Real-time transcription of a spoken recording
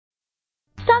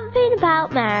Something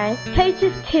about Mary.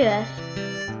 Totus Tuus.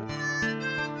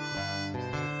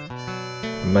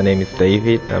 My name is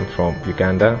David. I'm from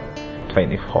Uganda,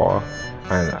 24,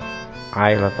 and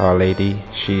I love Our Lady.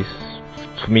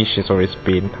 To me, she's always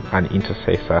been an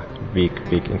intercessor, big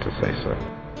intercessor.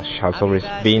 She has always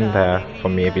been there for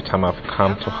me every time I've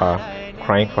come to her,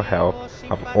 crying for help.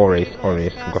 I've always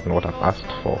gotten what I've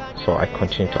asked for. So I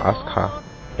continue to ask her.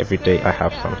 Every day I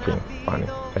have something funny.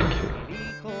 Thank you.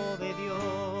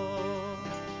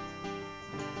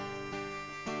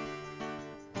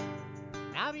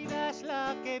 Navidad es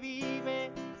la que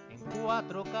vive en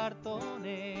 4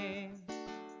 cartones.